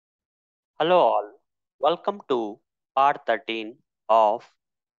Hello all, welcome to part 13 of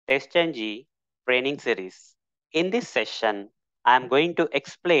TestNG training series. In this session, I am going to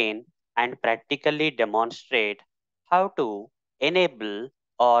explain and practically demonstrate how to enable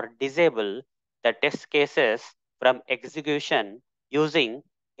or disable the test cases from execution using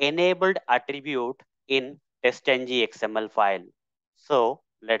enabled attribute in TestNG XML file. So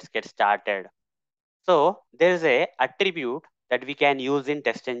let's get started. So there is a attribute that we can use in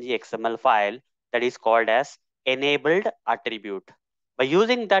TestNG XML file that is called as enabled attribute. By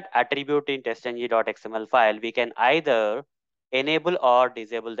using that attribute in testng.xml file, we can either enable or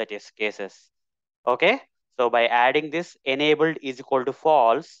disable the test cases. Okay. So by adding this enabled is equal to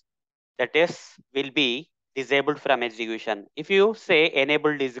false, the test will be disabled from execution. If you say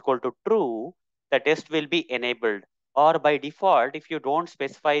enabled is equal to true, the test will be enabled. Or by default, if you don't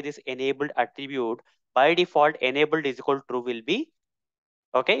specify this enabled attribute, by default enabled is equal to true will be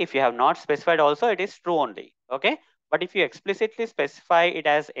okay. If you have not specified also, it is true only. Okay. But if you explicitly specify it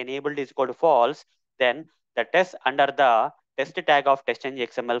as enabled is equal to false, then the test under the test tag of testng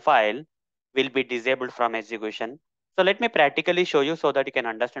XML file will be disabled from execution. So let me practically show you so that you can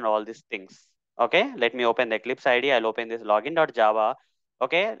understand all these things. Okay. Let me open the Eclipse ID. I'll open this login.java.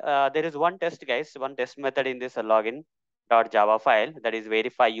 Okay. There is one test, guys, one test method in this login.java file, that is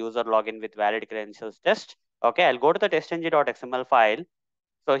verify user login with valid credentials test. Okay. I'll go to the testng.xml file.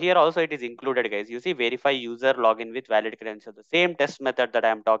 So here also it is included, guys. You see, verify user login with valid credentials. The same test method that I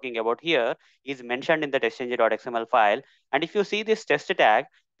am talking about here is mentioned in the testng.xml file. And if you see this test tag,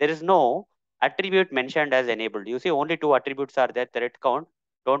 there is no attribute mentioned as enabled. You see, only two attributes are there, thread count.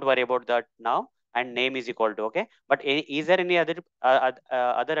 Don't worry about that now. And name is equal to, okay. But is there any other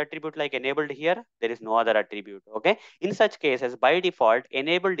attribute like enabled here? There is no other attribute, okay. In such cases, by default,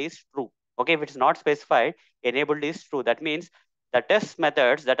 enabled is true. Okay, if it's not specified, enabled is true. That means the test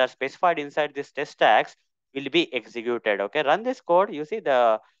methods that are specified inside this test tags will be executed. Okay, run this code. You see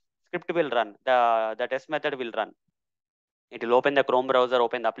the script will run, the test method will run. It will open the Chrome browser,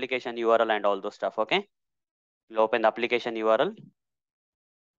 open the application URL and all those stuff. Okay, it will open the application URL.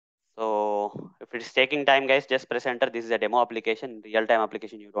 So if it's taking time, guys, just press enter. This is a demo application, real-time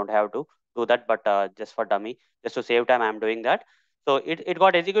application. You don't have to do that, but just for dummy, just to save time, I'm doing that. So it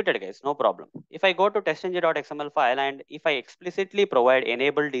got executed, guys, no problem. If I go to testng.xml file and if I explicitly provide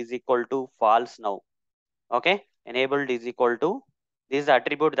enabled is equal to false now, okay, enabled is equal to this is the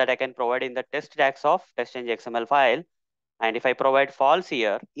attribute that I can provide in the test tags of testng XML file. And if I provide false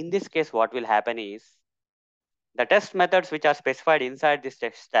here, in this case, what will happen is the test methods which are specified inside this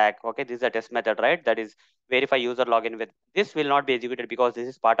test stack, okay, this is a test method, right? That is verify user login with, this will not be executed because this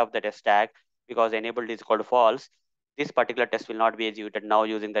is part of the test stack, because enabled is called false. This particular test will not be executed now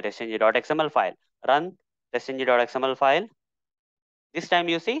using the testng.xml file. Run testng.xml file. This time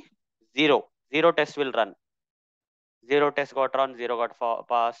you see zero test will run. Zero test got run, zero got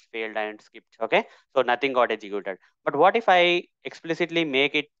passed, failed, and skipped. Okay, so nothing got executed. But what if I explicitly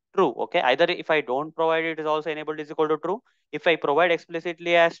make it true? Okay, either if I don't provide it is also enabled is equal to true. If I provide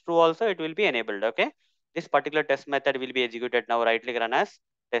explicitly as true also, it will be enabled. Okay, this particular test method will be executed now. Right click, run as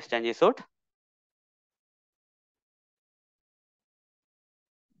TestNG suite.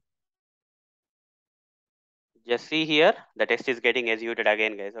 Just see here, the test is getting executed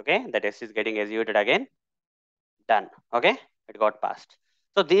again, guys. Okay, the test is getting executed again. Done. Okay, it got passed.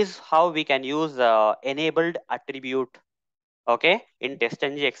 So this is how we can use enabled attribute, okay, in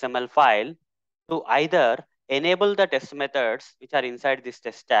TestNG XML file to either enable the test methods which are inside this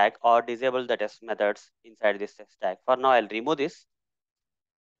test tag or disable the test methods inside this test tag. For now, I'll remove this.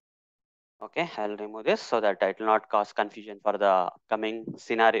 Okay, I'll remove this so that it will not cause confusion for the coming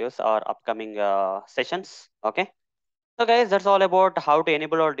scenarios or upcoming sessions. Okay. So guys, that's all about how to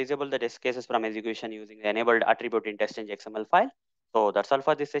enable or disable the test cases from execution using the enabled attribute in TestNG XML file. So that's all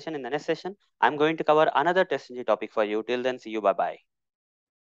for this session. In the next session, I'm going to cover another TestNG topic for you. Till then, see you. Bye-bye.